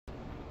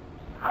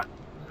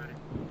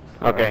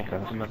Okay.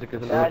 Se me hace que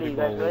es el Ready, you último,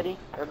 guys güey. ready?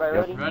 Everybody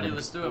ready? Ready,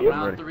 let's do it. Yep.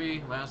 Round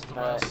 3, last of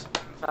us.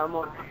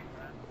 Vamos.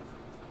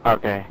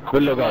 Okay.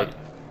 Good luck, guys.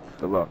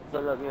 Good luck.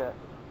 Good luck, yeah.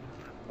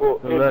 Well,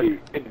 Good luck.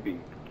 it'd be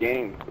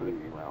game 3,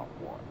 round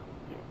 1.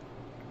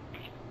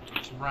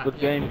 It's round, Good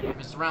game. If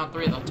it's round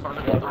 3, they'll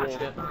target the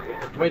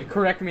shit. Wait,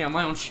 correct me on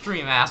my own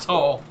stream,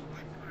 asshole.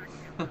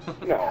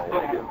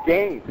 No,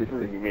 game 3,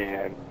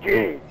 man.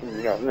 Game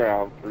 3, not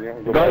round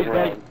 3.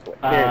 Guys,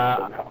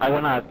 I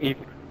wanna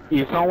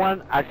if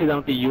someone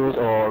accidentally use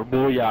or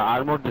booyah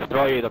armor,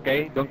 destroy it.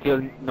 Okay? Don't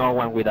kill no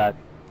one with that.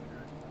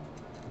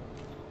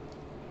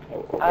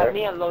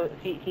 Mira,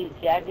 si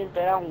alguien te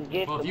da un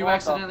gift, Well, if you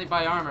accidentally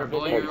buy armor,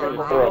 blow your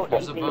armor Throw up,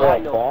 use a a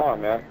bow.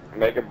 bomb, man.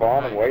 Make a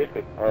bomb and waste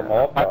it. Or a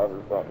Molotov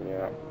or something, you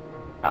know.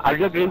 Are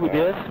you agree with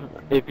this?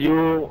 If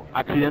you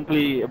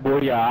accidentally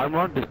booyah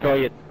armor,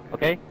 destroy it.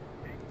 Okay?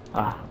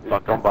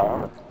 Fuck, don't buy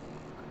armor.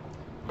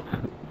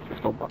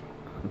 Just don't buy.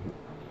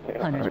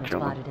 Hunters were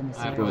spotted in this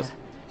Alright, area. boys.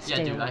 Yeah,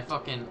 Stay dude, alert.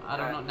 I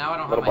don't know, now I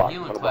don't have Little my box,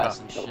 healing little class box,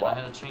 and little shit. box.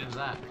 I had to change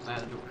that, because I had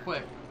to do it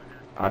quick.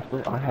 I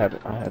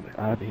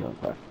have a healing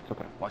class. It's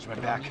okay. Watch my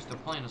I'm back. used to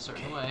playing a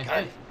certain way.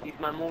 Guys, he's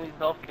my moving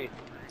health kit.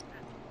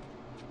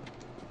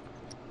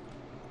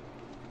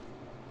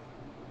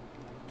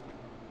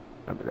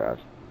 Remember,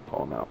 guys.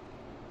 Call him out.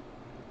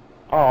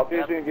 Oh,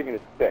 dude didn't give me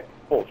the stick.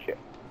 Bullshit.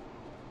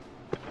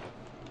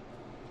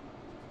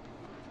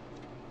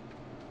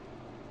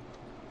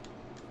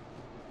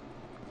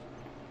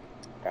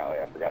 Golly,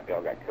 I forgot they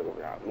all got killed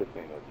over out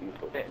listening to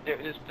it's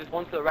useless. There's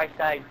one to the right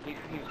side. He's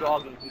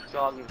jogging. He's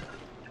jogging.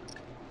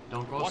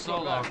 Don't go Watch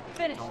solo. my back.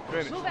 Finish. Don't go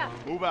Finish. solo. Move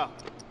out. Move out.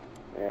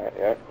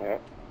 Yeah.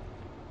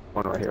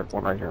 One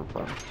right here in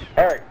front.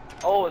 Eric,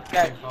 Oh, it's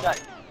guys.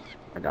 Shut.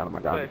 I got him.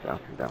 He's down.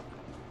 He's down.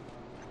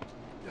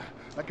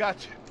 I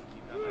got you.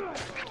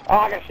 oh,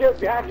 I got shit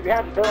behind you,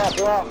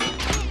 Go out.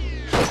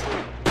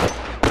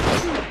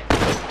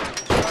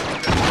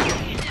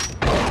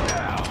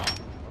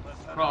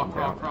 Crawl.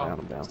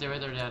 I'm down. Stay right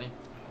there, Daddy.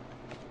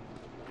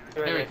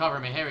 Right Harry, there. cover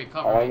me. Harry,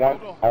 cover Only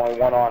me.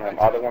 one on him.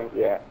 Other ones,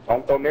 yeah.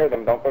 Don't go near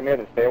them.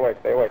 Stay away.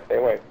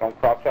 Don't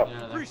crouch up. Yeah,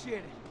 there. Appreciate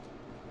it.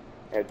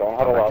 Hey, don't Come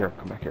huddle back up.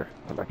 here.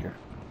 Come back here.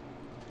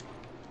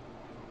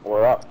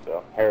 We're up,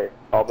 so Harry,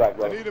 call back, I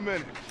brother. need a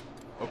minute.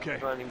 Okay.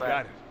 Running back.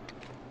 Got it.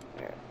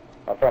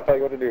 Yeah. I'm trying to tell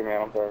you what to do,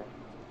 man. I'm sorry.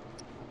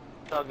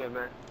 It's all good,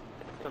 man.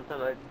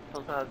 Sometimes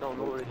I don't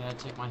know what it Yeah,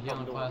 is. take my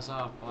healing class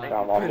off. Like,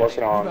 I'm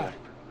working on.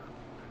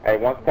 Hey,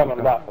 one's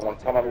coming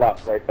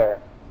left. Right there.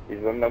 He's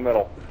in the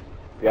middle.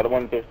 The other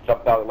one just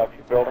jumped out of the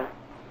electric building.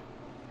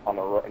 On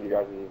the right, you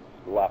guys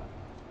are left.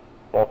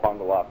 Both on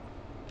the left.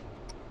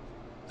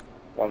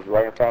 One's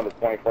right in front of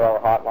the 24-hour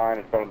hotline,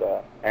 in front of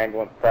the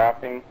ambulance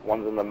crafting.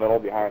 One's in the middle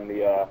behind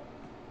the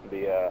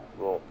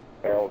little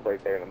barrels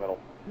right there in the middle.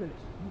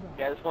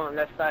 Yeah, this one on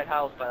left side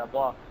house by the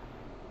block.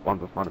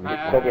 One's in front of me.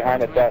 Alright, Go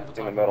behind the wait, desk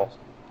we'll in the talk middle. about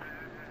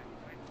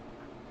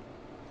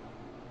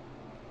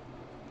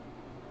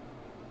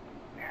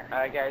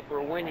Alright, guys,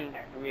 we're winning.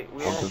 We're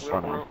One's in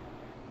front of me. this.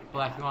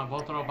 Black, you want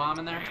both throw a bomb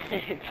in there?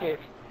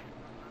 Chips.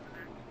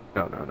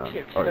 No.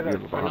 Shit, Oh, shut you up.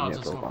 have a Or bomb. no, Yeah, it's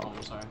a throw a smoke bomb. bomb,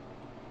 I'm sorry.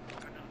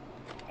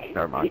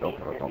 Never mind. Don't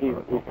throw it.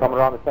 He's coming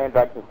around the same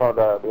direction in front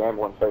of the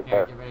ambulance right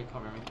Harry, there. get ready to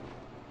cover me.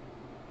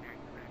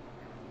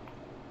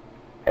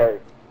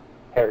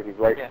 Harry, he's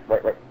right. Yeah.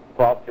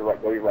 Cross to your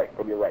right. Go to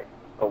your right.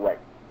 Go right.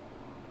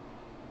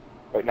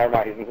 Wait, never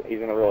mind.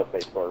 He's in a real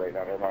estate store right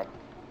now. Never mind.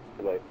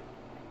 Too late.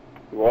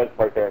 He was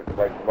right there in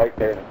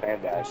the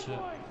sandbag. Shit.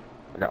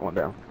 I got one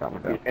down.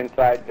 He's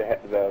inside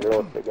the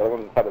real estate. The other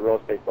one's inside the real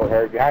estate store.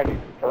 Harry, behind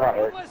you. Turn around,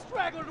 Harry. Less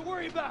straggler to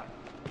worry about.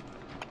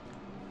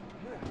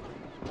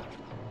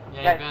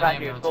 Yeah, Guys, you're back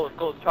here.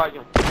 Go, charge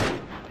him.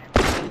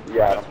 You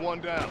got That's him.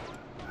 one down.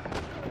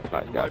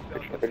 Nice, guys.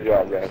 Good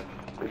job, guys.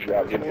 Good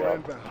job. More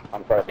inbound.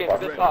 I'm sorry for Chip,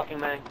 talking. good talking,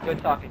 man.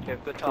 Good talking,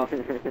 Chip. Good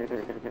talking.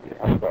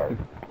 I'm sorry.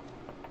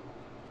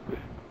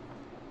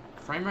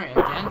 Frame rate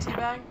again,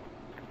 Teabag?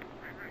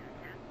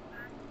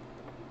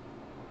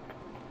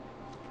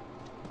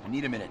 I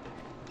need a minute.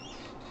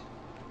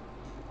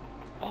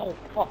 Oh,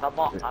 fuck. I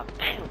bought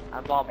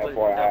bullets.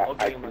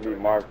 FYI, I can be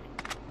marked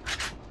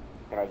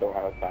when I don't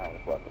have a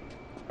silenced weapon.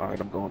 Alright,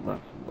 I'm going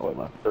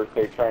left. First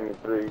aid training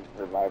 3,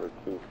 Survivor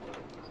 2,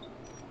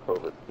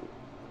 Covert 2.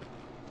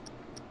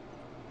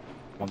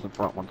 One's in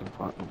front. He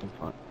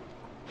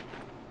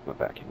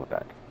went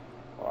back.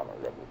 Oh, I'm a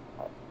rebel.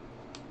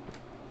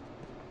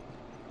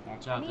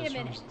 Watch out, Need a this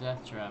minute. room's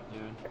death trap,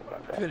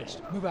 dude. Finished.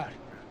 Move out.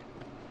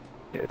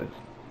 Yeah, it is.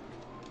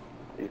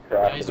 He's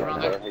crafted he's around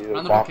in there. there. He's Around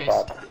a the box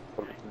bookcase. top.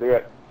 Do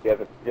it. He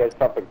has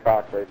something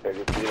cocked right there.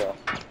 Just,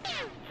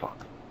 Fuck.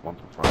 One's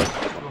in front.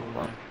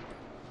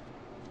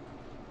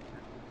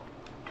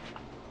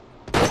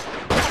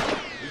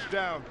 He's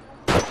down.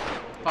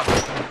 Fuck.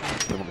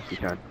 Kill him if you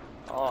can.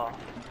 Oh.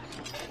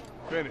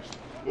 Finished.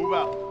 Move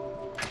out.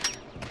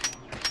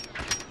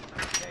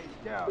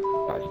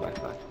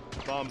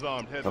 Nice. Bombs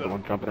armed. Heads Another up.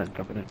 one jumping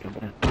in.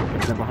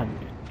 He's in behind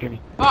me.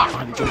 Jimmy. Fuck!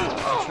 Behind you, Jimmy.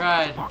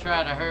 I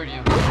tried, I heard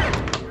you.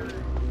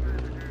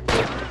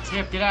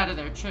 Chip, get out of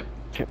there, Chip.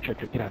 Chip,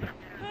 get out of there.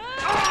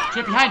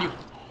 Chip, behind you!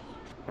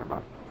 Never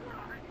mind.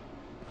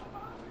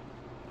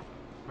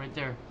 Right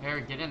there.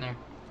 Harry, get in there.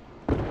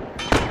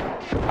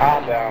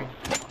 I'm down.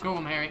 Go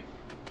him, Harry.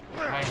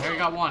 Alright, Harry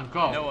got one.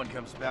 Go. No one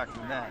comes back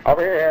from that.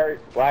 Over here, Harry.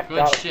 Black Good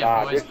dot. shit,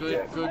 Ah, boys. good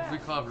shit. Good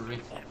recovery.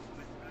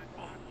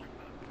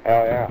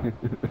 Hell yeah.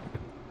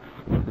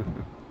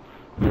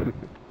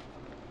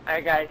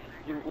 Alright, guys,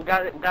 we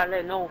gotta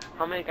let know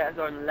how many guys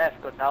are on the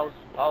left, cause I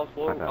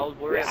was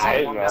worried. Yeah, I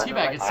didn't know.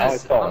 Teabag, it I only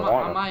says saw on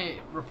one. my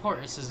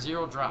report, it says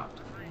 0 dropped.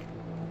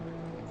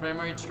 Frame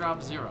rates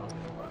drop 0.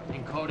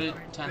 Encoded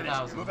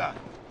 10,000. Move out.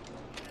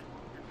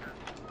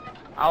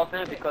 I was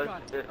saying because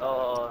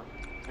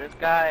this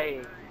guy,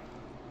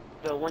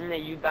 the one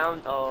that you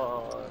bound,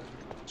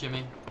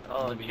 Jimmy.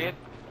 Chip,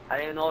 I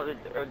didn't know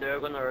that they're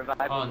gonna revive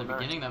him. Oh, in the or not.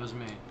 beginning, that was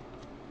me.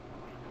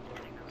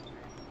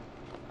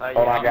 Hold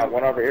on, I got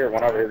one over here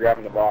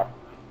grabbing the box.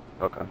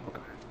 Okay.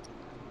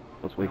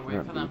 Let's wait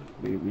We're for waiting them.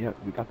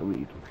 We got the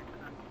lead.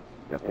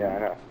 Yeah, I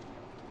know.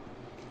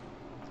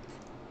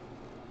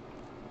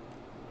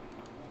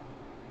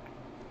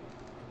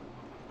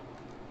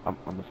 I'm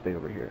gonna stay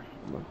over here.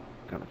 I'm gonna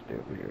kind of stay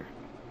over here.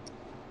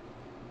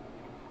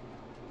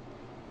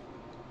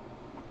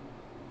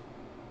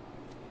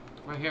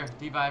 Right here.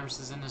 D-Virus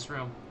is in this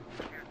room.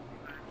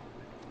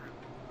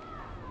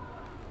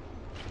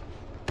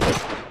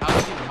 How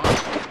did he get him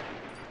up?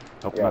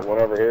 Oh, Yeah, one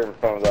over here in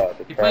front of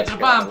the He trash planted a can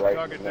bomb. right in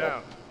Target the middle.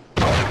 down.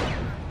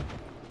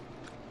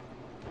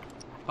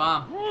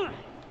 Bomb.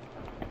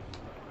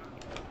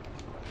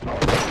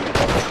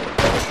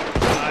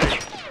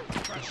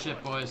 Good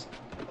shit, boys.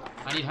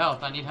 I need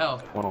health.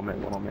 one on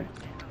me.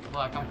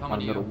 Black, I'm One coming in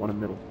to middle, you. one in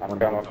middle. I'm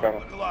coming.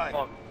 Look alive.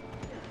 Fuck.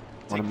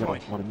 One in Take middle,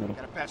 point. one in middle.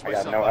 Gotta patch I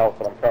got myself no up. health,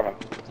 but I'm coming.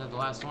 Is that the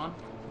last one?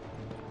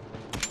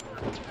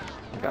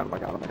 I got him.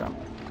 Wiped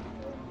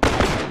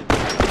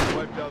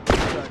out the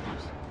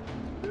attackers.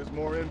 There's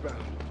more inbound.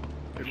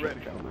 Good Get shit, ready.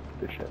 gentlemen.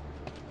 Good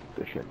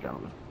shit,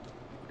 gentlemen.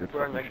 Good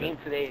We're on fucking the game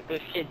shit. today.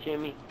 Good shit,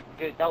 Jimmy.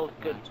 Good. That was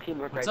good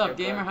teamwork What's right up,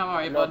 there, gamer? bro. How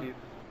are you, I love bud? you.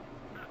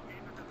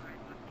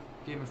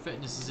 Gamer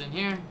Fitness is in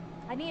here.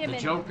 I need a The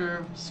minute.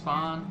 Joker,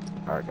 Spawn.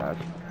 Alright, guys.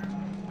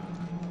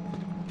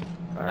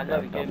 I Alright, love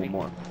guys, you, got Jimmy. one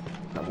more.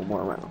 Got one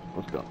more round.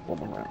 Let's go. One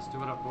more round. Let's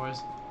do it up, boys.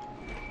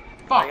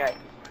 Alright, Fuck! guys.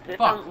 This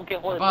Fuck. time we can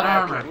hold it About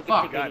back. armor. We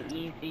Fuck. can take it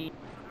easy.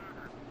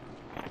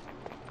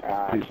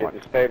 Please Shit, watch.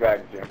 just stay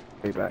back, Jim.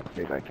 Stay back,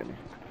 Jimmy.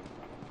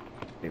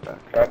 Stay back.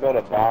 Try to build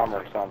a bomb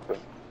or something.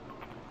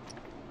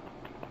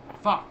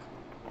 Fuck!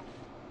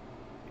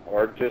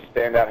 Or just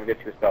stand out and get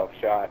yourself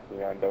shot,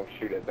 and don't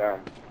shoot at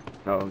them.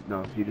 No,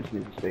 you just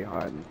need to stay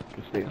high and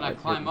just stay Can high. I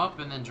climb up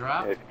and then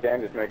drop? If you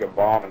can, just make a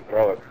bomb and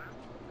throw it.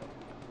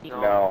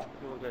 No.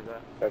 We'll get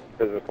that. That's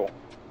physical.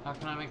 How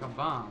can I make a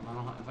bomb? I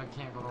don't. If I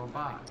can't go to a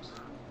box.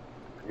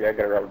 You gotta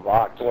grab a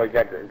box. Well, you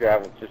gotta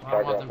grab it. Just I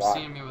try don't to want grab a them box.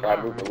 seeing me with Try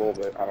to move armor. a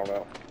little bit. I don't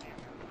know.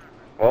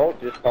 Well,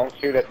 just don't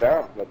shoot at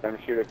them. Let them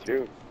shoot at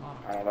you. Oh.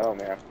 I don't know,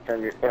 man.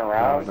 Turn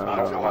around. No.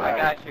 I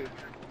got you.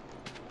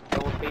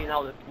 So we're feeding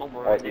out this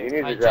moment right You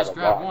there. need I to grab just a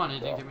grabbed box. one, it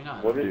didn't so. give me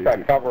none. We'll just Dude. try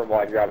to cover them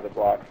while you grab the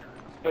box.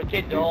 But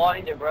shit, they're all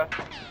in there, bro.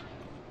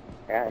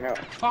 Yeah, I know.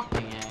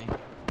 Fucking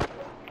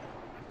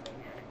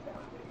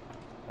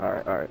A.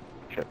 Alright.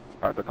 Shit.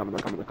 Alright, they're coming.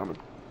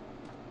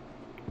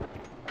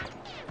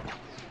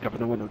 Jump in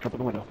the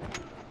window.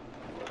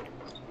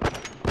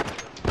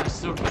 I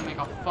still can't make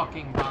a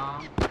fucking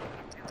bomb.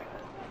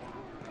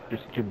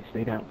 Just, Jimmy,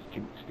 stay down.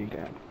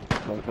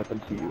 Don't let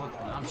them see you. Look,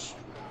 I'm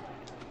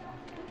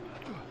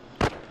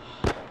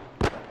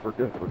We're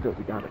good. We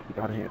got it. We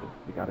got to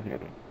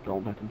handle.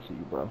 Don't let them see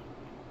you, bro.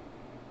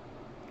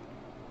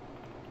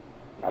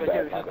 My But bad,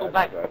 Jimmy, my just bad, go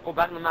back. my bad. Go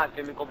back to the map,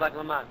 Jimmy. Go back to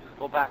the map. Just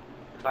go back.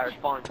 By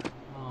respawn.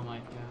 Oh my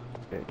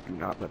god. Okay, do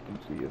not let them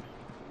see you.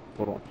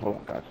 Hold on,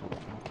 guys. Hold on.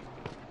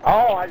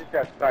 Oh, I just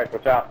got sniped.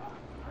 Watch out.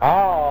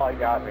 Oh, he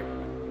got me.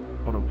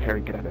 Oh no, Harry,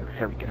 get out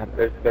of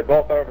there. They're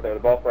both over there. They're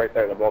both right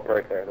there.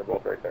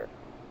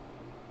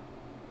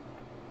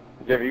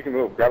 Jimmy, you can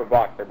move. Grab a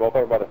box. They're both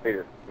over by the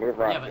feeder. Move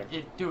around. Yeah, but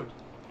Jim. dude,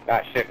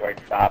 Ah, shit. Wait.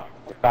 Stop.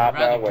 Stop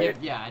now. Wait.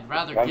 I'd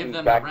rather One's give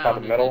them back the by the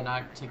round middle, and then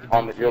not take a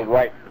On the, your DQ.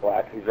 right,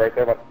 Black. He's right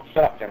there. But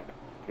shut up, Jim.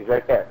 He's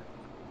right there.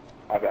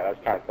 My bad. I was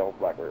trying to tell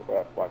Black where it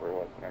was.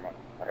 Never mind.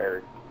 Or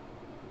Harry.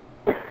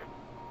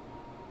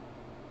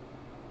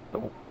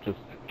 Don't, just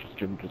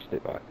Jim, just stay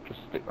back.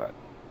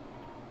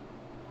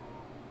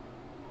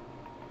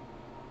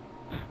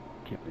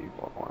 Can't believe you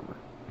bought armor.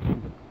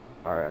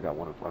 Alright, I got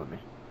one in front of me.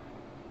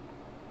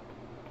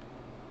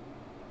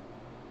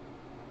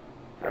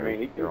 I mean,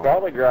 he You're can on.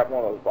 probably grab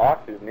one of those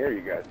boxes near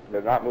you guys.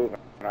 They're not moving.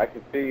 And I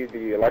can see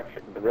the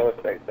real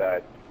estate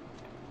side.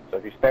 So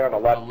if you stay on the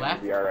left, The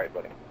left? you'll be all right,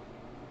 buddy.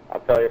 I'll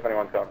tell you if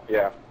anyone comes.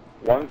 Yeah,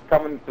 one's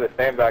coming to the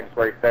sandbags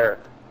right there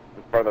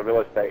in front of the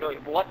real estate. So,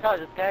 watch out.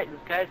 This guy's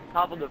on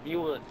top of the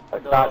view of the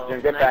Stop, Jim.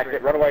 Get back.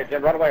 sniper. Run away,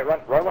 Jim. Run away,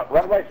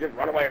 Jim.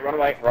 Run away.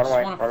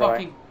 wanna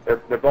fucking-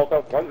 They're both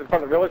up. One's in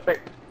front of the real estate.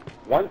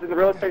 One's in the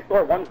real estate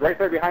store. One's right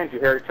there behind you,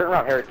 Harry. Turn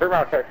around, Harry. Turn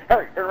around.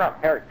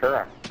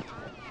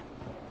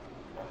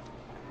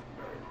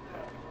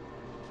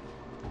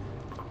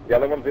 The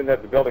other one's in the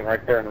building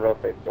right there in the real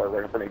estate store,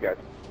 right in front of you guys.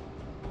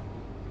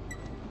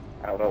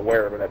 I don't know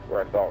where, but that's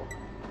where I saw him.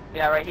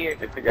 Yeah, right here.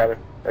 Get together.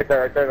 Right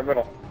there in the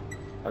middle.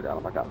 I got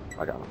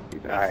him.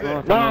 He's Alright.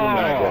 out.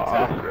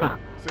 No!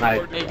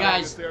 Nice. Hey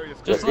guys,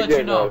 just to let Good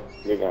you know.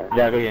 You're going.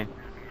 Yeah, good game.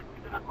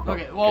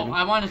 Okay, well,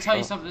 I want to tell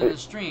you something in the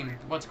stream.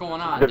 What's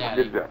going on, Good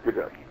Daddy? job. Good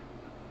job.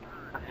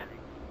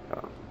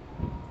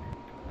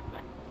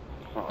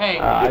 Hey,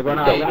 I'm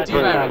gonna hey, play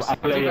D-Virus, a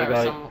player,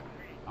 guys. so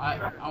I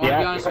want to be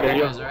honest with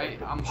you guys,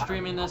 alright? I'm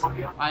streaming this.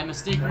 I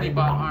mistakenly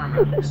bought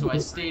armor, so I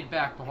stayed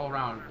back the whole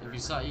round. If you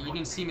saw, you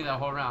didn't see me that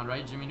whole round,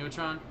 right, Jimmy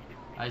Neutron?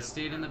 I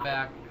stayed in the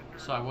back,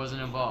 so I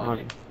wasn't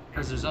involved.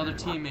 Because there's other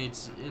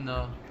teammates in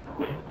the,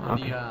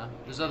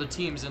 there's other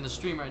teams in the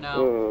stream right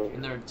now,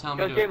 and they're telling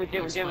me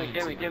to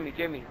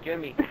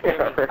Jimmy.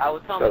 I will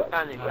tell him in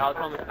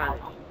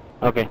Spanish.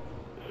 Okay.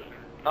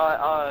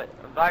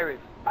 Virus.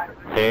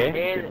 Sí.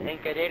 Él en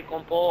querer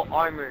compró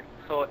armor,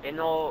 so él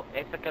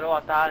se quedó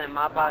atrás en el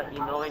mapa y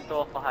no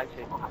entró a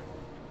fajarse.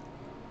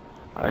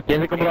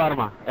 ¿Quién se compró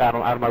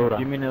armadura?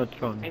 Jimmy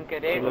Neutron. En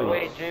querer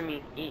fue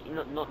Jimmy y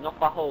no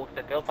fajó,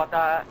 se quedó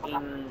para atrás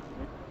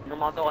y no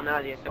mató a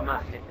nadie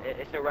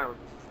ese round.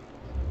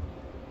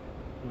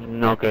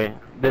 Ok.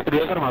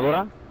 ¿Destruyó su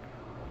armadura?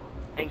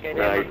 En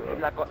querer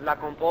la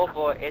compró,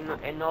 pues él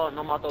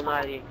no mató a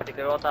nadie, se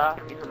quedó atrás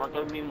y se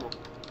mató él mismo.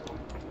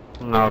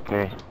 Ok.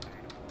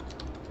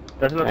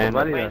 ¿Estás lo que En-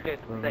 válida? Sí,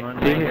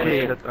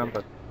 sí.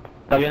 Trampas.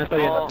 Está bien.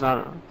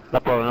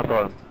 No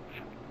problem.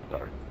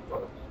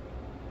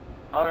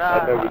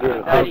 Ahora,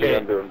 Okay.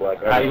 I'm doing black.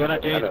 I'm gonna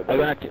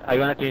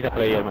change the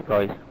player,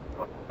 guys.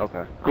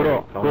 Okay.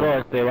 Kuro,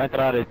 va a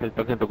entrar el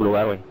toque en tu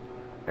lugar, güey.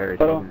 Harry,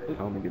 tell me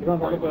to give me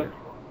part leader.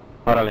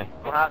 Órale.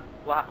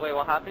 wait,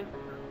 what happened?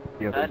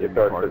 You have to give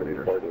me part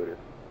leader.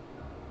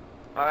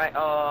 Alright,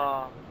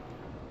 well,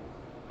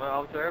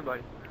 out to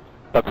everybody.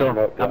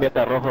 Toxo, cámbiate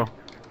a rojo.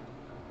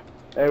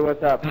 Hey,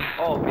 what's up?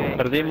 Oh, okay.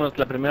 Perdimos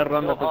la primera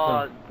ronda,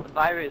 So,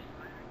 Virus,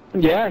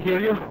 Yeah, I hear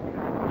you.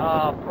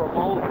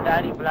 promote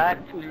Daddy Black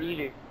to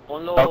leader.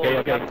 Ponlo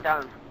Okay.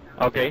 capitán.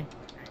 Okay.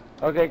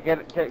 Okay,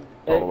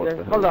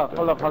 hold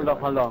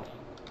on.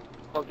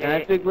 Porque, Can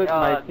I speak with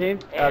my team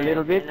a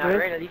little bit, en la please?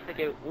 regla dice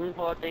que un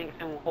jugador tiene que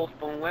ser un host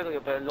para un juego,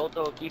 pero el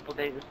otro equipo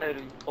tiene que ser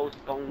el host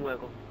para un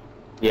juego.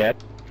 Yeah.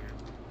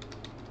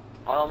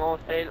 Ahora vamos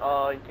a hacer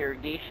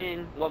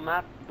interrogation, what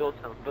map? Build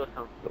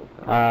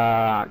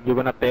town. You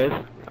gonna test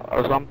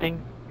or something?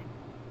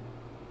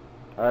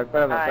 A ver,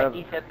 espérame.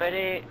 Y se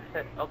puede,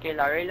 ok,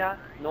 la regla,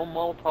 no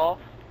molotov,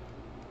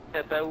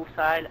 se puede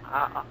usar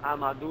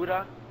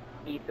armadura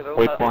y se puede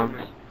usar Weapons.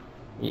 armas.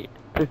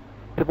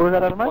 ¿Se puede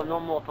usar armas? O no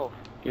molotov.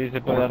 ¿Qué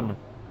dice puede darme?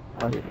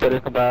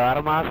 Puedes comprar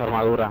armas,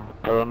 armadura,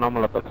 pero no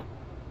molotov.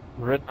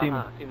 Red Team.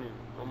 Ajá, sí mismo,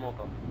 no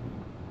molotov.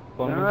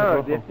 Ponme No,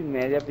 rojo.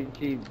 10:30,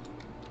 pinche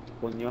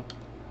coño.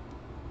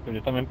 Pues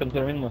yo también pensé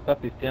lo mismo, estaba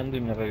pisteando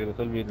y me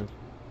regresó el virus.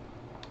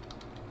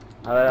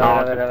 A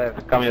ver.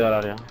 Cambio de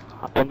horario.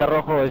 Apunta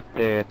rojo,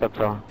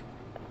 Toxo.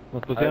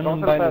 Nos pusieron ¿cómo un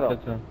está el baile, pedo?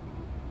 Tetsu.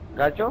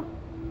 ¿Gacho?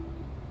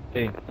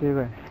 Sí. Sí,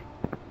 güey.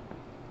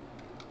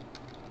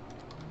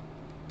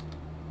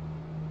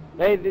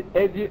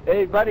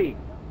 Hey, buddy.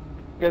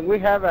 Can we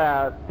have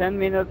 10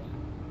 minutes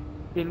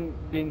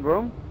in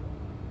room?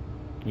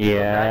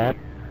 Yeah.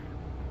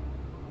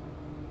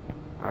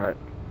 Alright.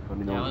 Let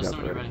me know Yeah, when let's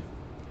you know when guys you're ready. ready.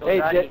 So, Hey,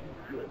 Daddy,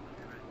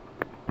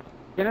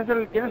 ¿Quién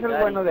es el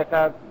bueno de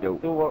acá? Yo.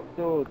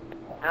 Tú.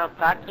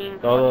 packing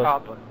Todos.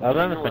 on top.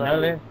 Hablan No,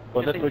 español, that-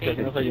 Ponte just in escucha, case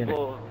si no se oyen.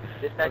 people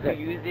decide to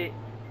Okay. use it.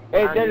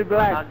 Hey, and Daddy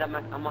Black.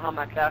 I'm gonna have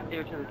my class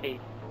there just in case.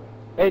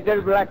 Hey,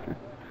 Del Black.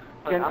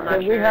 But Can- I'm can not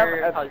we sure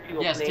have how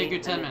people Yes, play, take your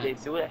and 10 if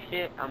minutes. they do that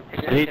shit, I'm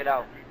taking Sí. that shit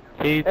out.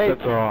 Sí, Hey.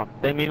 Toxo.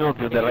 10 minutos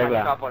de Taking my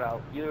regla. chopper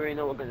out. You already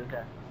know what we're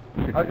gonna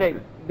say. Okay,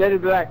 Del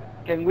Black.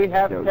 Can we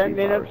have Yo, 10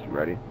 minutes D-Virus, you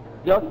ready?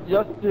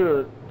 just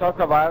to talk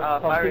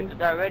about Fire, something?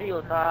 ¿estás ready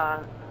o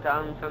estás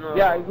usando?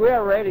 Yeah, we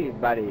are ready,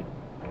 buddy.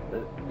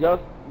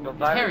 Just. So,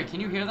 Fire, Harry,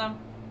 can you hear them?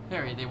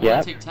 Harry, they want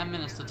Yeah. to take 10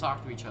 minutes to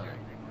talk to each other.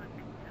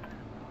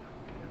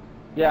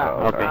 Yeah.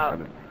 Oh, Okay.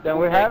 Can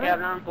we ¿ustedes have que it?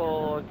 hablan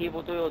por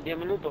equipo tuyo 10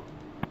 minutos?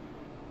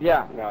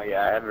 Yeah. No,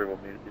 yeah, everyone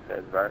needs to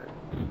say virus.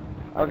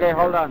 Okay,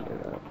 hold on.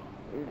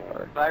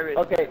 Virus.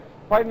 Okay,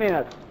 5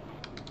 minutes.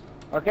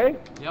 Okay?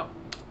 Yep.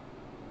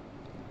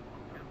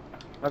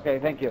 Okay,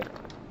 thank you.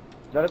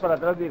 Dale para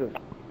atrás, virus.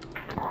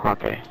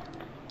 Okay.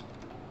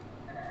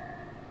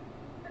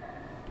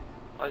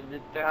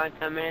 They're on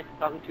 10 minutes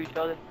talking to each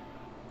other.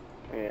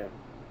 Yeah.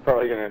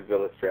 Probably gonna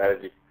build a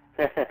strategy.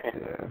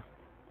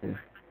 Yeah.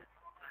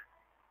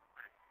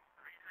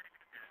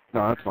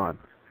 No, that's fine.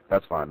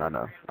 That's fine. I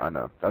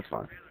know. That's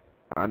fine.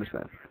 I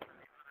understand.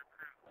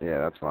 Yeah,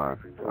 that's fine.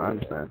 I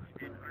understand.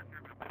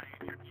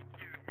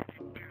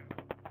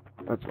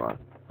 That's fine.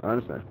 I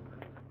understand.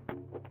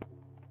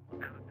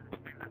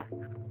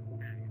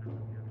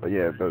 But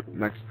yeah,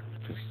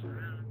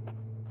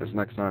 this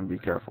next time, be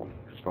careful.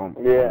 Just don't.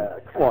 Yeah,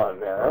 come on,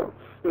 man. I'm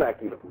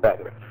smacking the back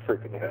of the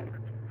freaking head.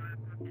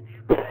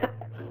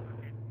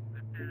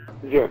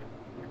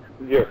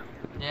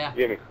 Yeah.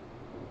 Jimmy.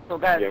 So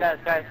guys, Yeah.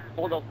 guys,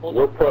 hold up.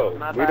 We're pros.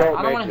 My We bad. don't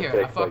I don't want to make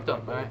hear it. I mistakes fucked like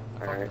up, that. alright? I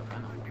fucked Alright. up, I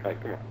know.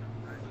 Alright, come on.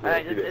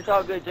 Alright, it's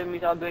all good, Jimmy.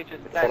 It's all good.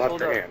 Just guys, Hold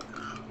hold out up. your hand.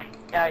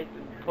 Guys,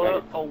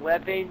 total of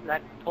weapons,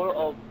 like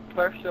total of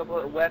personal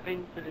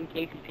weapons, just in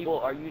case these people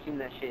are using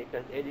that shit.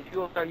 Because if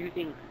people start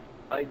using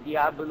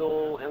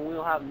Diablo and we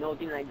don't have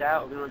nothing like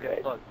that, we're gonna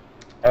get fucked.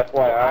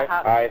 FYI,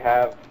 I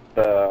have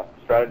the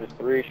Strategist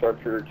 3,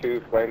 Sharpshooter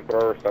 2,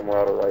 Flamethrower,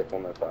 Samurai Rifle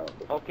in this house.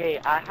 Okay,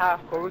 I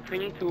have Corvo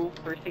Training 2,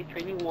 First Aid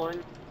Training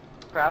 1,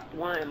 Craft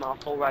 1, and my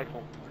Assault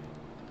Rifle.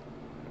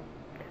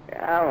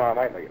 Yeah, I don't know, I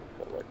might make it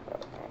so like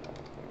that.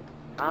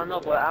 I don't know,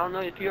 but I don't know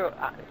if you're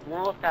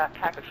one of us that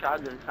attack a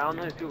shotgun. I don't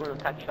know if you're gonna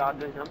attack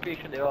shotguns. I'm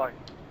pretty sure they are.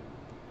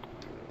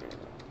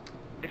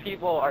 If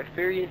people are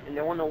furious and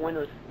they want to win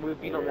us, we'll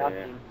beat them that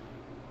team.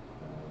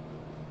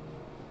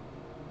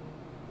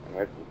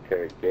 Unless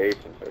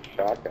interrogation, so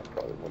shotgun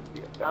probably wouldn't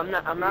be a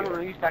bad I'm not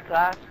gonna use that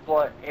class,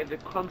 but if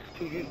it comes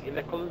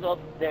up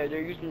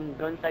they're using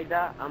guns like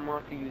that, I'm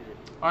going to use it.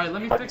 Alright,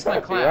 let me fix my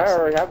class. I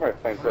already have my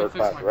flamethrower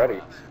class ready.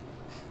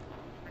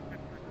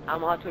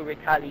 I'm going to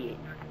retaliate.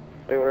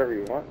 Say whatever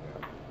you want.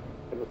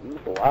 You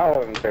just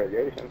allow an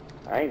interrogation.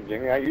 I ain't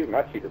Jimmy, I use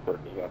my cheater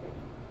purpose weapons.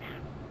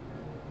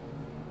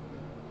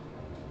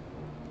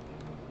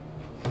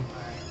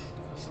 Alright,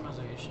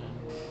 customization.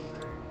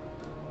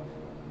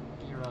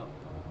 Gear up.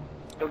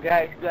 So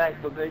guys,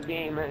 a good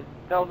game, man.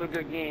 That was a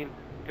good game.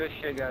 Good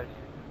shit, guys.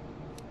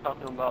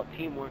 Talking about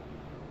teamwork.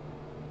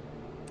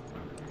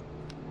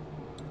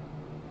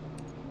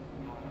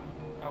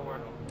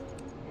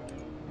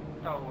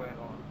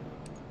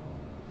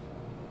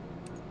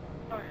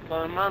 So,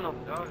 hermano.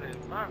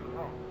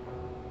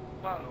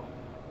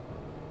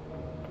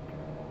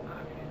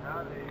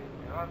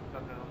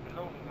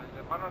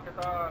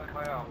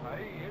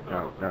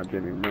 Now,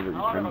 Jimmy, remember you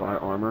can buy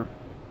armor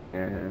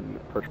and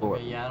purple.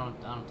 Okay, yeah, I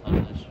don't touch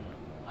that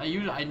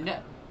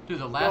shit. Dude,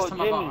 the last time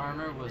I bought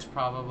armor was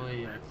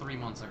probably 3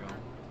 months ago.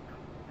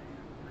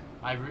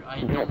 I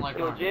don't like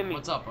armor. Jimmy.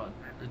 What's up, bud?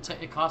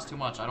 It costs too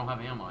much. I don't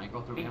have ammo. I go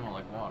through ammo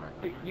like water.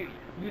 You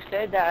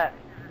said that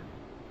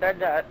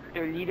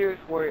their leaders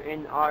were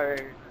in our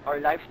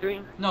live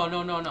stream?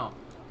 No.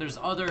 There's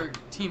other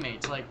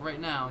teammates. Like right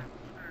now,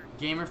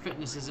 Gamer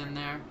Fitness is in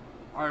there.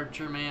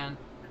 Archer Man.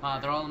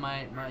 They're all in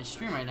my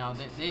stream right now.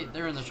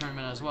 They're in the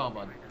tournament as well,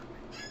 bud.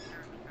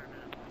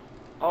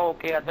 Oh,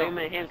 okay. I thought you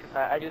meant him because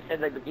I just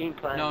said like the game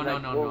plan. No.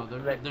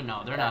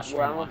 They're not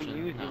stream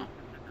watching. No.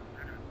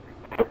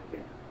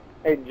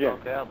 Hey Jim,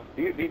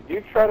 do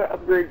you try to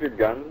upgrade your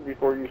guns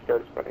before you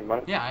start spending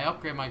money? Yeah, I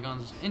upgrade my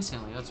guns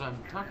instantly. That's what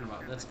I'm talking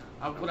about. That's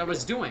what I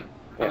was doing.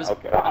 I was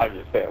just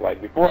saying,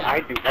 like, before I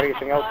do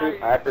anything else, I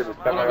have to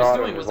spend my on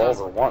a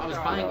revolver once. I was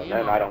buying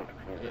ammo, and I don't.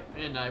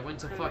 And I went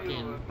to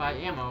fucking buy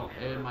ammo,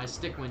 and my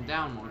stick went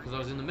down one because I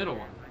was in the middle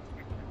one.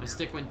 My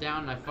stick went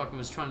down, and I fucking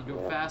was trying to do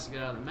it fast to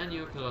get out of the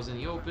menu because I was in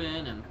the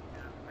open, and.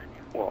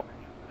 Well,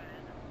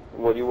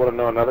 you want to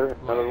know another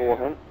little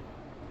hint?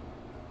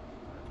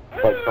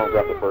 Like, don't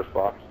grab the first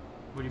box.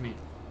 What do you mean?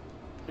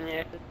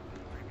 Yeah.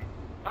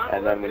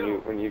 And then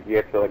when you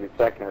get to like the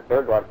second or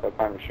third box, by the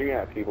time you're shooting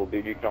at people,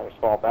 dude, you can always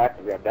fall back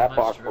and grab that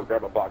box or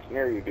grab a box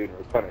near you, dude, and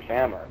replenish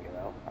ammo. You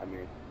know, I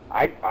mean,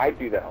 I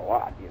do that a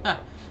lot. You know.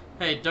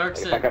 Hey, Dark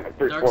said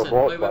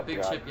play with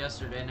Big Chip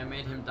yesterday, and I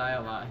made him die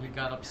a lot. He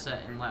got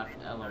upset and left.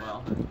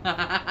 LOL.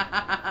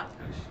 I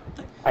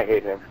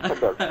hate him.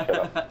 Dark, shut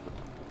up.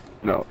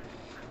 No,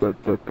 the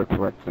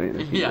correct thing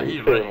is he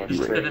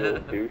raged.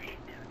 Douche.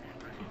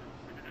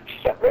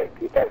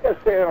 You guys gotta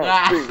say it on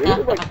the street.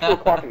 It's like 2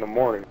 o'clock in the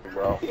morning,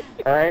 bro.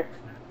 Alright?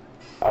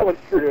 I was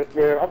serious,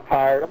 man. I'm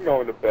tired. I'm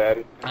going to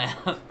bed.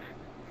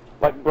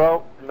 Like,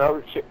 bro,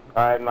 no shit.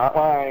 I'm not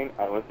lying.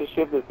 I went to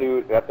shiv this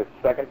dude. That's the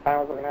second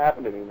time it's gonna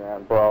happen to me,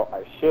 man. Bro,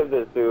 I shivved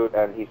this dude,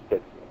 and he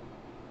sticks me.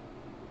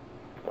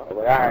 So I was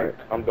like, alright,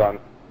 I'm done.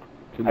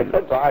 I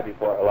said bye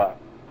before I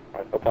left. I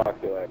said,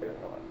 talk to you later.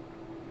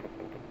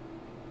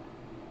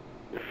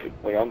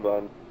 Like, I'm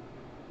done.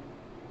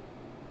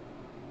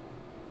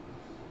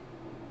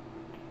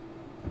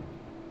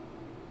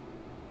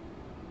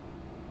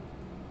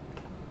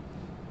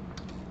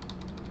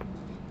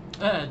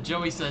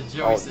 Joey said,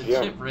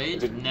 Chip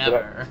rage?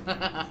 Never.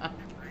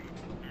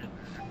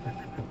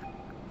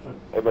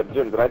 Hey, but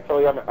Jim, did I tell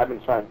you I've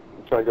been trying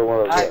to go one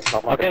of those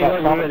Comic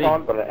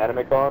Con, but an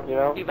anime con, you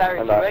know? And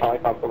finally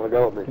found someone to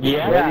go with me.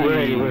 Yeah,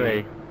 we're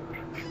ready.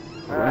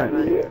 Alright,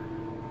 yeah.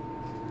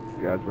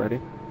 You guys ready?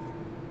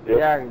 Yep.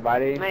 Yeah,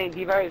 everybody. Man,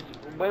 Divaris,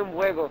 buen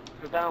juego.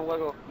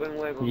 Buen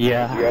juego.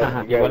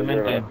 Yeah,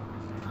 igualmente.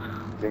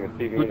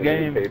 Good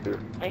game.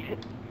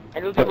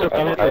 El último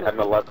I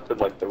molested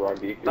like the wrong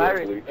geek.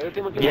 Virus, el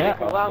último tiempo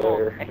que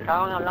jugamos,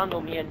 estaban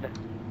hablando mierda.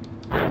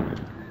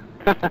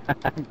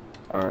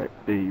 Alright,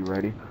 D, you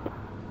ready?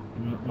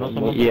 No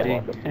somos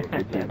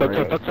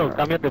Toxo,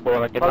 cámbiate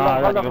por aquí, no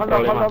haga ningún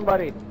problema. Hold on,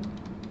 buddy.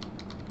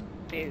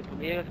 Sí, tu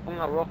video se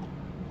ponga rojo.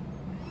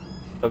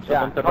 Toxo,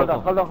 Yeah, ponte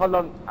rojo. hold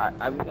on.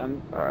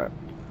 I'm. Alright.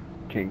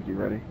 Kings, you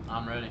ready?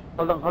 I'm ready.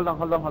 Hold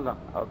on.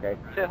 Okay.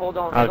 Say, hold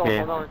on.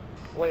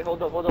 Wait,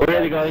 hold on. We're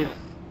ready, guys.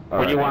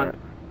 What do you want?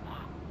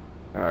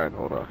 Alright,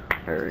 hold on.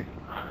 Harry.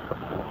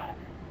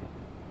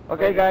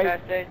 Okay,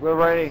 guys, we're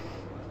ready.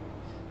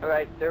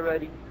 Alright, they're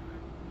ready.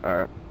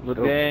 Alright. Good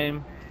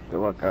game. Good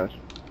luck, guys.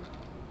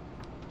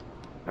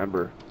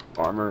 Remember,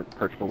 armor,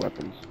 purchasable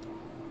weapons.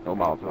 No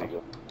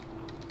Molotovs.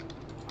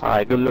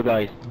 Alright, good luck,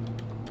 guys.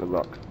 Good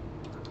luck.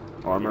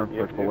 Armor,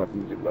 purchasable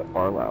weapons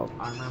are allowed.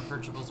 Armor and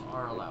purchables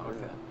are allowed.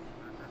 Okay.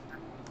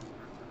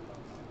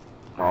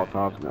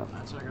 Molotovs, no.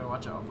 That's what I gotta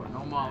watch out for.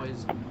 No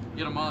mollies.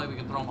 Get a molly, we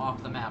can throw them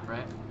off the map,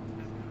 right?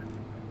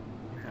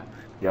 Okay.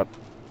 Yep.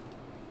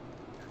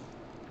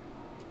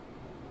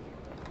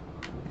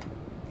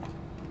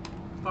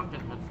 Fucking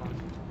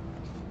headphones.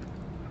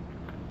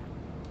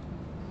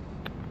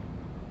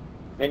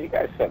 Man, you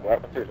guys suck.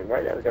 Seriously, why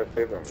you guys gotta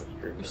say that on the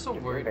street? You're so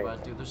worried about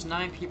it, dude. There's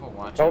 9 people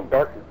watching. Tell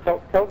Dark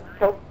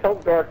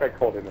I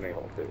called him an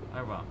a-hole, too.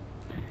 I will.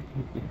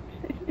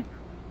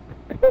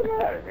 It doesn't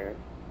matter,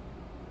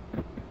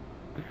 man.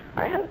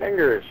 I have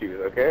anger issues,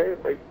 okay?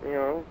 Like, you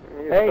know,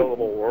 it's Hey, a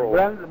little world.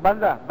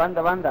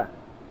 banda.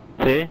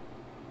 ¿Sí?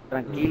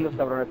 Tranquilos,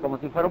 cabrones, como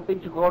si fuera un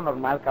pinche juego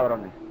normal,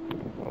 cabrones.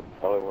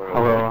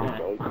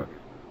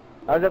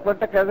 Haz de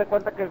cuenta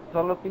que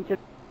son los pinches...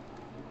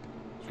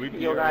 Sweep the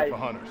Yo, area guys. for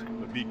hunters,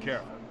 but be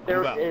careful. There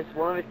Move out. is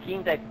one of his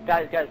teams that,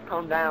 guys,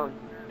 calm down.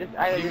 This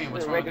What do you mean? is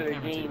What's a wrong with the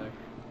regular camera, game.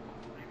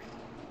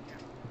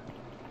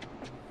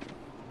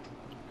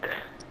 T-Bag?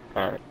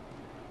 Alright.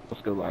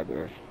 Let's go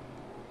library.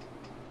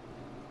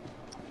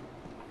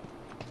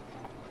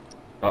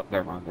 Oh,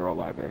 never mind. They're all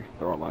library.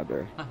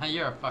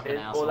 You're a fucking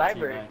It's asshole, full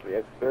library. T-Bag.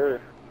 Yes,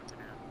 sir.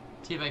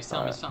 T-Bag's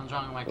telling me something's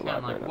wrong with my the camera.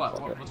 I'm like, library, what?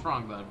 that's okay. What's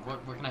wrong, bud?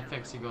 What can I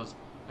fix? He goes,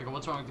 I go,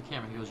 what's wrong with the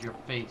camera? He goes, your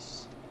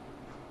face.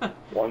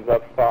 One's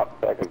up top,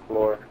 second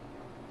floor.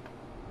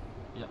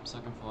 Yep,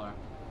 second floor.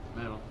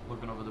 Middle,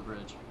 looking over the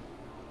bridge.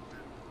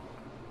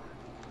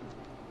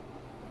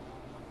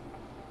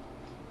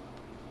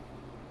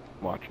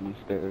 Watching these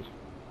stairs.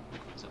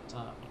 It's up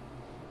top.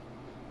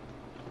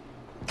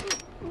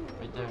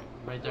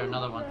 Right there,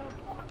 another one.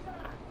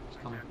 It's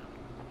coming.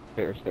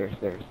 Stairs.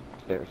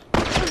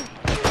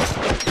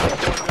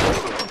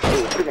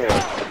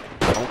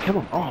 Don't kill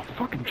him. Oh,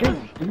 fucking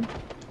James, dude.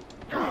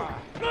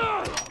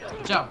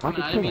 Good job, come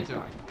on, I didn't mean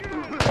to.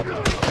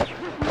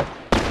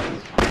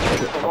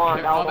 Come on,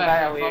 Here, now fall the guy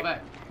back, over fall here.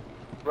 back.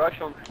 Rush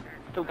him.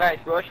 2 guys,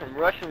 rush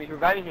him, he's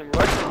reviving him,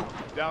 rush him.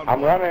 Down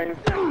I'm one. running.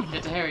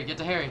 Get to Harry, get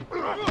to Harry.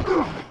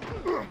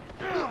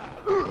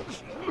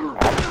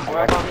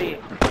 Where about me?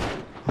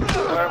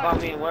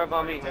 Where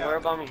about me?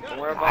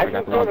 I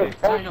can throw the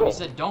Sorry, no, he special.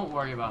 said don't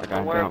worry about I it. got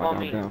him Worry down. about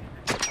me.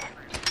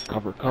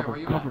 Cover. where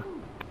you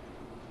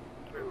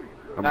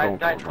I'm Guys,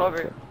 going cover.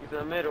 for it. He's in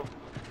the middle.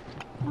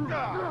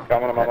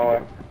 Coming on my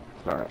way.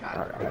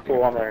 Alright.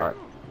 Cool, I'm there.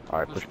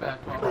 Alright, Push push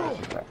back. back.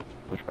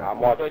 Push back. I'm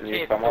So, watching you.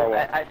 Chief, Come our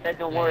way. I said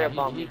don't worry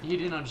about me. He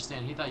didn't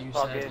understand. He thought you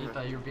Okay. said, he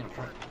thought you were being a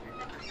prick.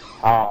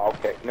 Oh,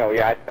 okay. No,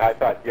 yeah, I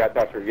thought you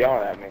were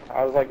yelling at me.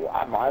 I was like,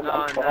 I'm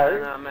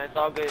sorry. No, man, it's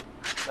all good.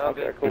 It's all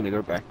Okay, good. cool. Jimmy,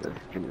 they're back there.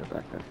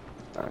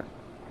 Alright.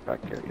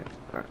 Back here, yeah.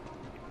 Alright.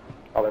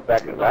 Oh, they're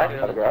back in the back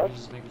of the garage?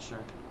 Just making sure.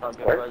 All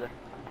good, Where? brother.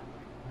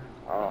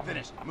 Oh.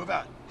 Finish. Move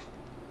out.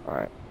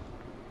 Alright.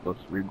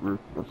 Let's regroup.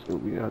 Let's see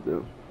what we gotta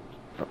do.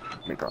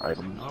 Make our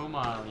items. No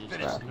mollies.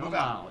 Finish. No Move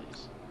out.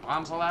 mollies.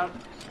 Bombs allowed?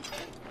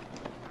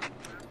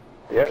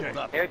 Yep. Okay.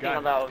 Everything Got it.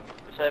 allowed.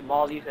 Except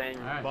Molly's and...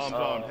 Alright. Bombs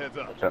on. Heads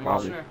up. Set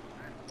Molly. Sure.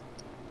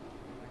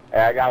 Hey,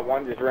 I got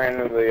one just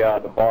ran into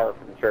the bar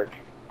for the church.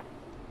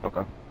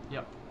 Okay.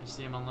 Yep. I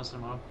see him on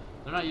listen mode.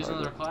 They're not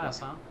using their class,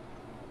 huh?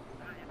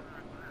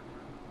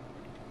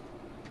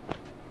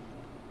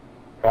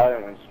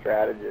 Probably one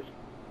strategist.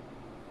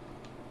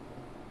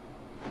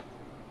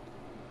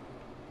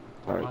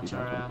 Alright, Watch you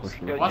our guys ass. are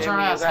pushing Yo, it. Watch our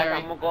Jimmy, you ass, guys, Harry.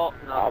 I'm gonna go...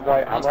 No, I'm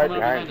right He's coming up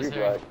behind behind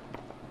you, us, bud.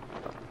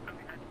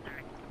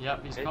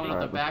 Yep, he's Is coming he?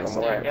 up the back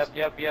Alright, stairs.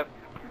 Yep.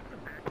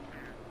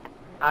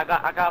 I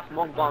got a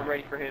smoke bomb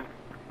ready for him.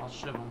 I'll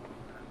shiv him.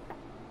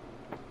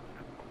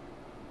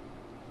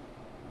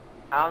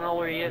 I don't know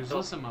where he is, He's though.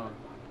 listen mode.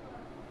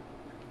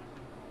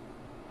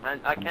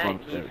 And I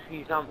can't. upstairs.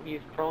 He's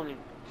proning.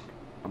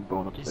 I'm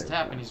going upstairs. He's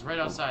tapping. He's right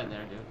outside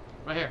there, dude.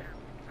 Right here.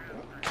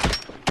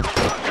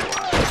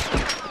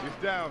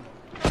 He's down.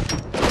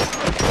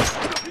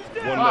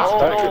 One Oh, less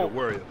target no. to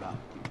worry about.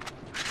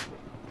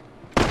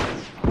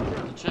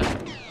 The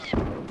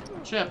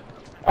chip.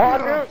 Oh,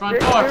 dude, Front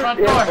door.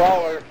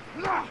 baller.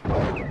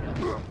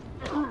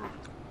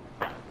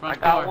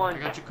 Front got door. one. I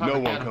got you covered. No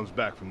one Get him. comes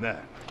back from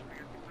that.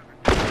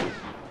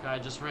 Guy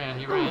just ran.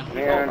 He ran.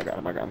 Man, I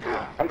got him.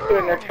 I'm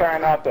sitting there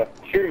trying not to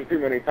shoot him too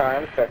many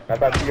times. I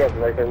thought you guys were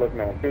right there looking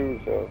at him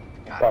too, so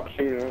I stopped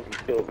shooting him and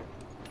killed him.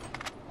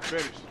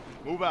 Finish.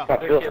 Move out.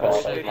 It's not your Good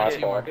fault, shit, it's my good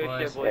fault. shit,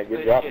 boys. boys.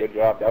 Yeah, good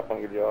job,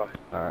 definitely good job.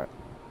 Alright.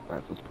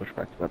 Alright, let's push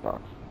back to that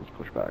box. Let's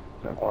push back.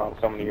 Hold on, I'm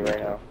coming to you right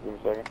now. Give me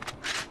a second.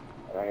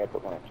 I gotta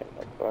put my chin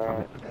back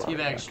there.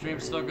 T-Bag stream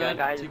still Yeah, good?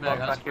 guys, T-Bag,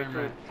 how's back here frame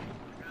rate?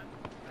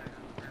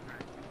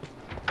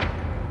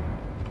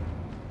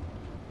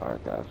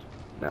 Alright, guys.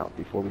 Now,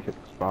 before we hit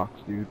this box,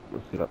 dude,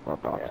 let's hit up our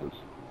boxes.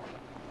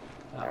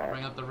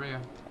 Bring up the rear.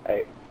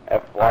 Hey,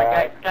 Alright,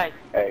 FYI. guys,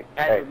 Hey,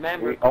 guys, hey,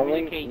 remember, we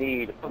only communicate.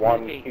 need one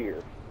Communicate.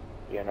 here.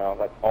 You know,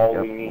 that's all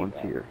Yep, we need. one's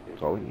here.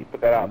 That's all we need.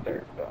 Put that out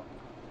there. So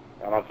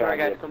I'm not Alright trying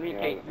guys, to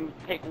communicate. You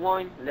take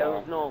one, let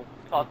us know.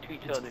 Talk to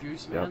each It's other.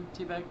 goose, man.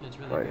 Teabag, it's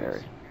really Right, goose.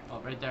 Harry. Oh,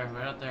 right there,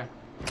 right up there.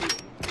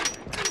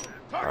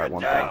 Alright,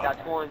 one Alright, down.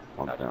 that's one.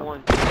 One's That's down.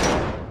 one.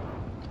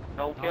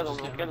 Don't kill him,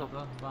 don't kill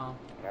him. Bomb.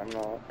 I'm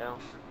not. Down.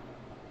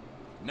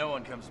 No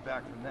one comes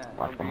back from that.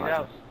 Watch Don't beat behind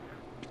out. us.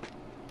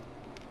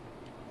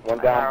 One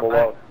I got down our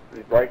below. back.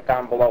 He's right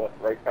down below us.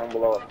 Right down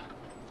below us.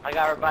 I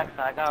got our backside,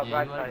 I got our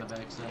Yeah, you like backside. the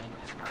backside.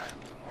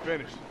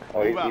 Finish.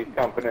 Oh, Move out. he's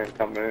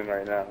coming in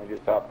right now. He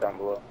just hopped down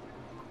below.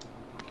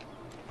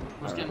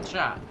 Who's getting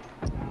shot?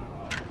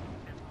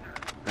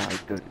 Nah, he's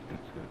good. He's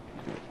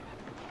good.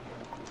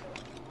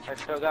 I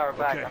still got our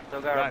back, Okay, I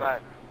still got our got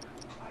back.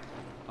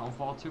 Don't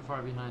fall too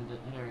far behind it,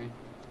 Harry.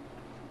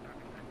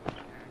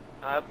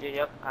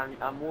 Yep,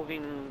 I'm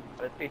moving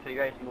at the pace that you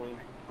guys are moving.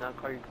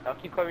 I'll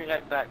keep covering you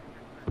guys back.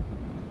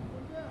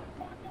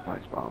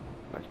 Nice bomb.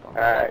 Nice bomb.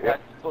 Alright, yep.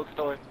 That's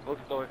bookstore,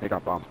 bookstore. They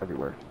got bombs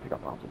everywhere. They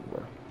got bombs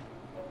everywhere.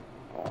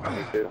 Oh,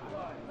 me too.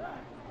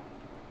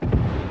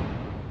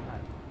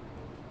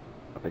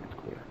 I think it's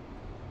clear.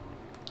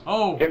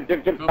 Oh! Jim.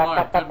 Good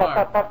mark, good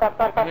mark.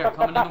 Here,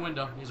 coming in the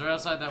window. He's right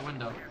outside that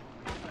window.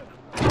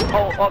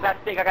 Oh, I got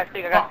stick.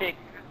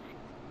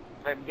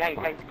 Right,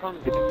 guys, come.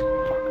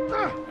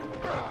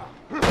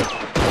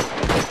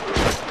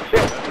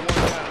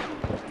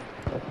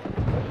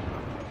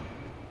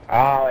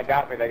 Oh, they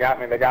got me.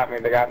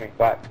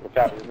 Black, watch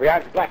out.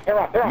 Black, they're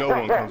on. No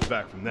one comes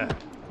back from that.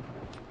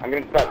 I'm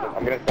getting special.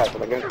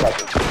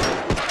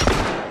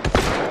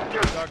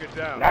 Target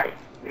down. Nice.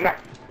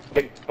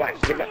 Get Black,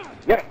 get him.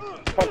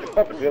 Punch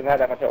him. He doesn't have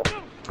that much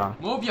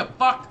health. Move, you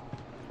fuck!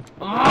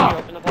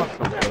 Open the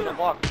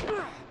box,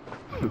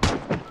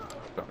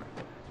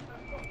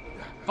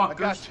 Fuck, I got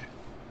Goose. you.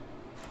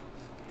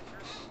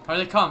 Here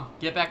they come.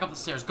 Get back up the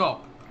stairs.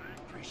 Go.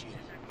 Appreciate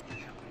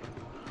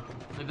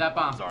it. Leave that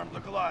bomb. His arms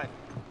look alive.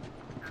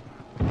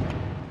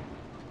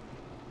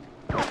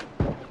 Got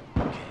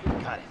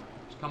it.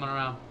 He's coming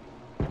around.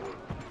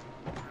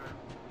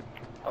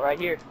 All right,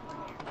 here.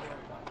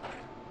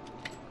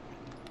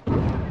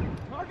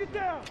 Target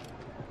down.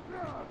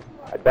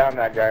 I downed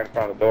that guy in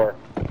front of the door.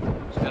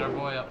 Let's get our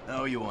boy up.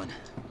 Oh, you won.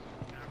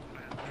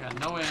 I got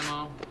no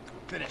ammo.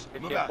 Finish.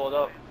 Good Move shit, out. pulled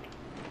up.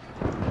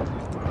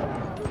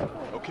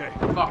 Okay.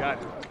 Fuck.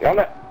 Got it. Get on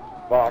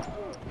that box.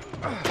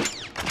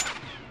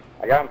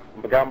 I got him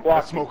blocked.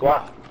 Let's smoke him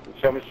out.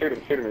 Show me, shoot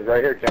him. He's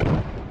right here, Jim.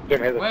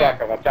 Jim, here's a Where?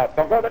 shotgun. Watch out.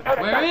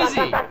 Where is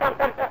he?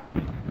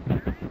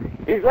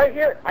 He's right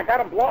here. I got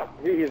him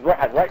blocked. He's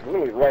right,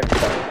 literally right in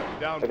front.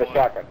 Down With a one.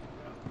 shotgun.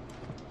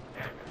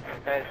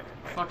 Okay,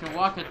 Fucking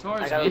walking I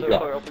towards got a me. little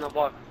door. Open the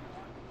box.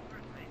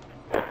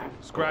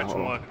 Scratch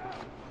one.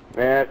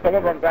 Man,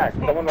 someone run back. So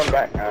that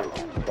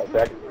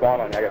I can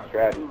spawn on you. I got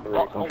strategy.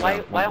 Oh,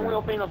 why aren't we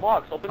opening the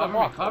box? Open the Cover me,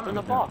 box. cover Open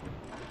me. the box.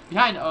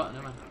 Behind. Oh,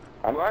 never mind.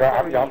 I'm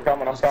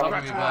coming. Just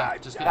cover me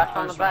back. Just get the Back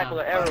on the first back with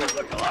round. an arrow.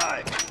 Look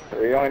alive.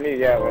 We only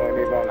need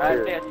one I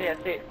here.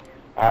 see it.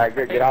 Alright,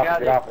 good. Get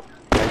off it.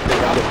 Make sure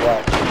you get the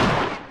black.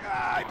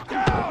 We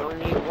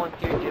only need one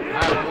tier 2.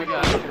 Alright, what we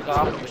got? Just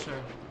making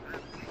sure.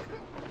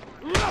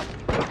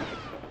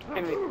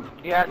 Timmy,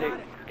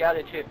 get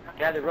it, Chip.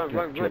 Get it, run.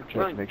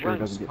 Chip, make sure he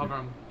doesn't get Cover me.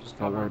 him. Just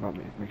Don't cover worry him. about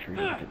me. Make sure he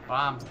doesn't get me.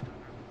 Bomb.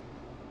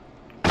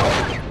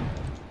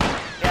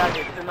 Yeah,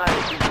 it's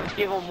tonight. Just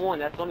give him one.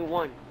 That's only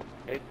one.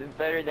 It's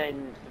better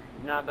than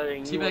not better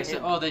than you. Teabag and said,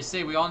 him. oh, they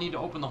say we all need to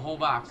open the whole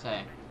box,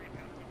 hey.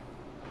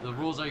 The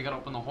rules are you gotta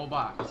open the whole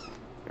box. You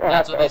don't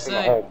That's have what to they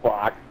open say. the whole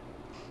box.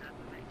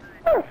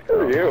 Oh,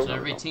 screw you. So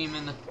every team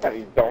in the No,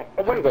 you don't.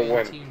 A win's a every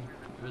win. team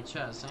in the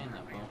chat is saying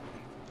that, bro.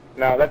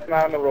 No, that's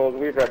not in the rules.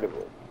 We've read the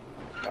rules.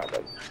 No,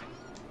 that's...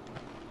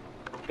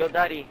 Yo,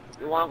 Daddy,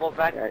 you wanna go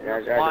back Yeah, to I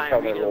the just spot tell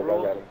and me read the the rules. I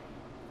rules? got it.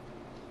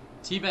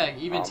 Teabag,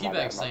 even Oh, my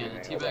bad, Teabag's my saying it.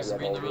 bad. Teabag's I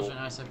reading the got rules all and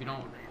I said if you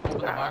don't open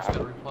the box, you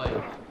gotta replay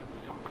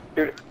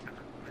it.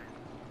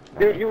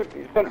 Dude, you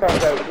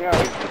sometimes I, you know,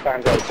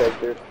 sometimes I would take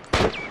this.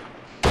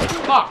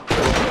 Fuck!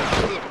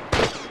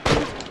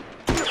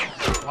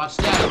 Watch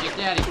Daddy, get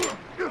Daddy.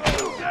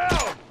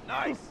 Down.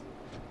 Nice.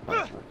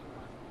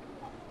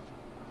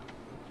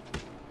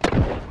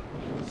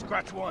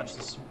 Scratch one. Watch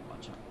this.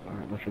 Watch out.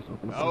 Alright, let's just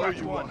open up Oh, the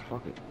you won.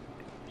 Fuck it.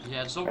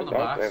 Yeah, just open the Don't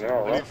box. say no,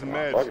 I right? need some Fuck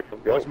meds. it,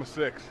 let's go. Watch my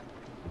 6.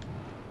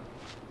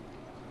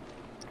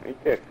 You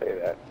can't say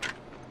that.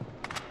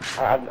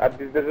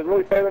 Does it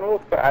really say the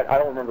rules? I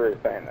don't remember it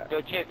saying that.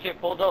 Yo, Chip,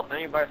 hold up.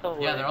 Ain't by yourself.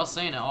 Yeah, they're all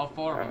saying it. All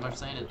 4 of them are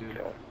saying it, dude.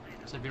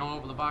 So if you don't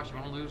open the box, you're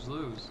gonna lose.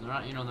 They're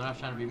not, they're not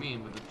trying to be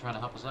mean, but they're trying to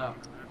help us out.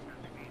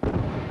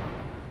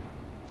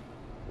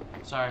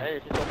 Sorry.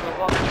 Hey, just open the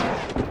box.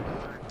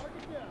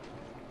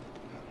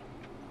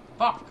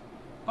 Fuck!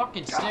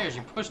 Fucking stairs,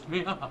 you pushed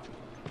me up.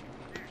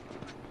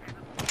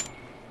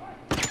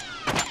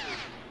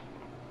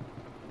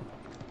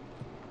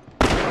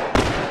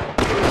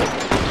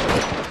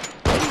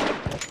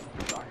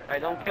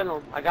 Alright, don't kill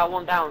him. I got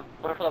one down.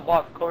 One for the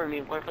box, cover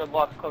me.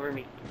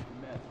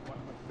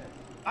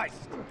 Nice.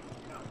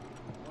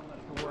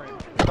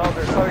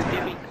 Cover,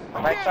 Jimmy.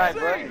 Right side,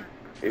 bro.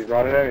 He's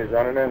running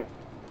in.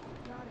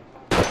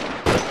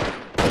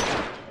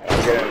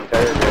 getting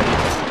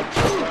interrogated.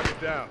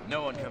 Target down.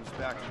 No one comes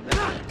back from this.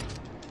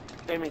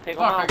 Jamie, take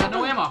him Fuck, I out. got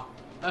no ammo.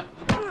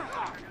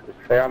 Just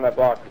stay on that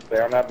block. Just stay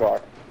on that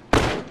block.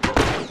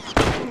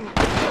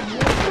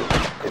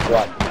 It's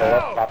blocked. Pull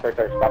up. Stop right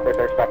there. Stop right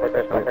there. Stop right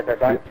there. Stop right there.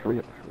 Stop. Hurry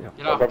up.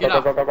 Get Go, off, go, get go,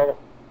 off. go, go, go, go.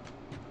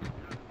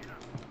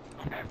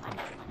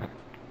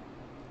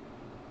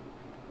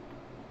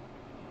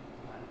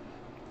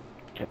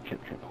 Chip,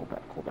 pull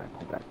back.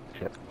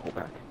 Chip, pull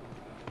back.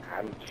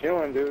 I'm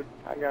chilling, dude.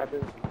 I got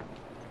this.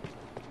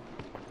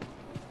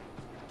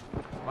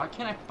 Why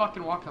can't I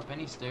fucking walk up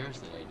any stairs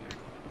today, dude?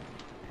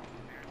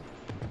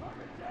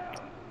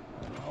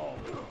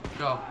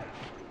 Go.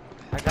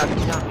 I got you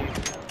down here.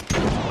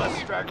 Less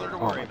straggler to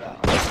worry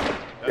about. Got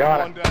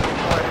That's one down.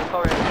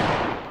 Sorry.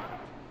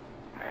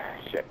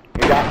 Shit.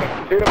 You got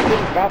me. Shoot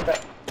him. Got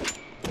that.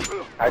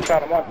 I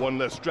shot him once. One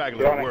less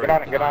straggler Get to on it. worry Get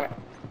on it. about. Get on it.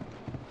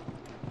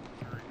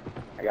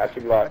 I got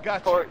you I blocked.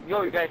 got you.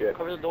 Yo, you guys, Shit.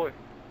 cover the door.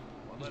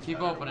 Just keep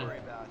opening.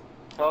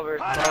 Cover.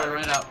 Cover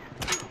right up.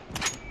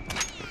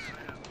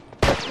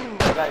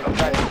 Guys.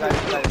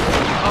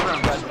 Cover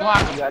him, just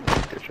block him.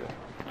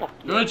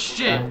 Good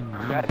shit.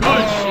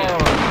 Good shit.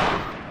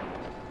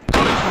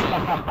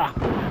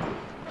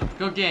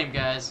 Good game,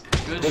 guys.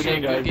 Good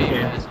shit, good game,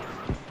 guys.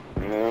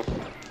 Yeah.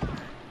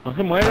 No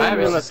se mueve, I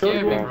güey, la was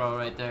scared me, turbo. bro,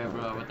 right there,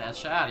 bro, with that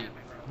shotty.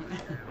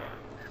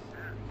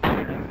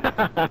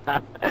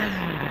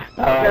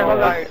 Okay, hold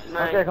on.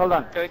 Okay, hold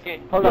on.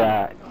 Okay. Hold on.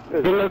 Yeah.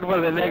 Good luck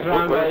for the next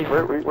round, guys.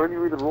 Where do you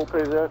read the rule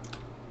page at?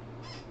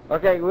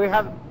 Okay, we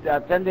have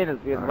 10 minutes,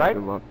 right?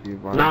 Good luck to you,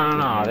 Brian.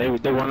 No.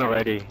 They won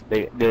already.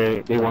 They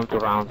won 2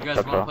 rounds. You guys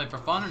That's want to all. play for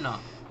fun or not?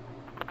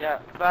 Yeah,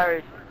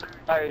 Virus.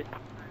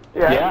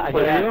 Yeah, I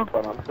hear you.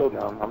 But I'm still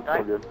down. I'm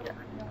still good.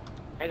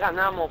 I got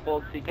ammo,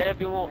 folks. Si quieres,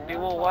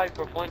 vimos wide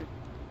for fun.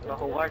 Para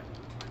jugar.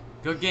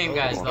 Good game,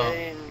 guys, though.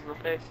 No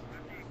sé.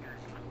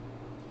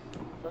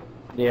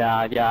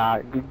 Yeah.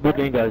 Good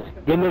game, guys.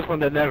 Good luck for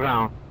the next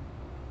round.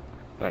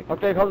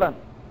 Okay, hold on.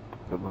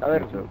 Good luck A to ver,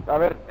 you, too. a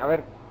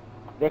ver.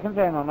 Déjense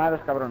de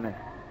mamadas, cabrones.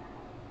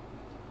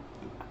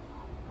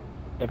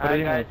 Ya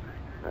perdimos.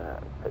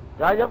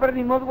 ¿Ya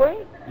perdimos, güey?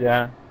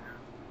 Ya.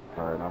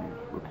 Alright, I'm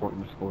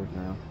reporting the scores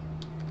now.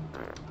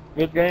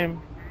 Good game.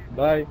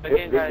 Bye.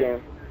 Okay, Good guys.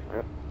 game.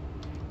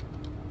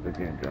 Good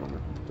game, gentlemen.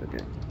 Good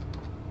game.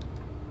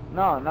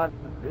 No,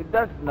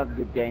 that's not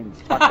good game.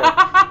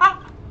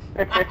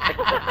 Okay.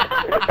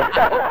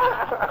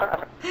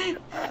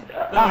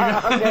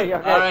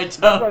 Alright,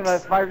 That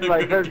was Tubs.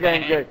 my first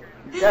game. Good.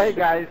 Okay,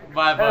 guys.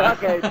 Bye-bye.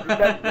 Okay,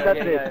 that's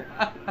it.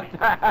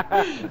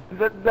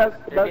 That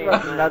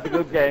was not a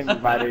good game,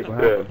 buddy.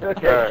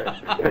 Okay.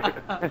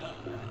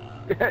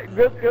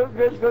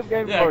 Good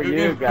game Yeah, for good you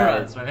game for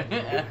guys. us, right?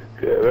 Yeah,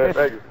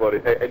 thank you, buddy.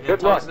 Hey, Yeah,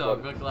 good luck. Tubs, though.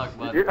 Buddy. Good luck,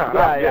 bud. You're not.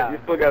 Yeah. You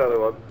still got other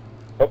ones.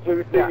 Hopefully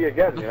we see you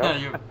again. You know.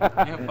 you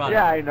have fun.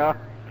 Yeah, I know.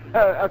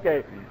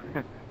 Okay.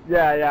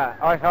 Yeah.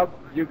 I hope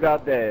you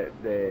got the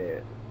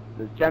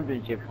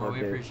championship Well, for we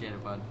this. appreciate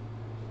it, bud.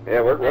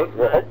 Yeah, we're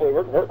hopefully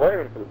we're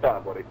aiming for the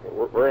top, buddy.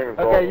 We're aiming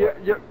for all Okay,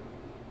 of it.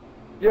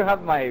 you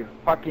have my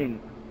fucking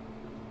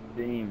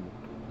team.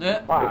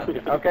 Yeah. Fuck.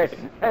 Okay.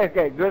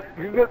 Good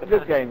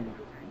game,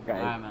 guys.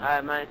 Alright, man.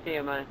 Alright, man. See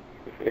you, man.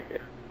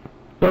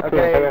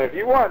 Okay. And then if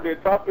you want,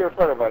 dude, talk to your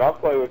friend of mine. I'll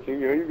play with you.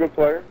 You know, you're a good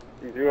player.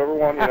 If you ever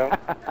want,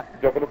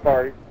 jump in a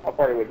party. I'll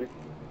party with you.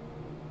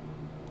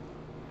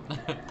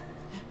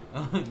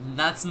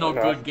 That's no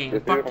No, good game. if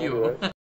you Fuck don't do you. that.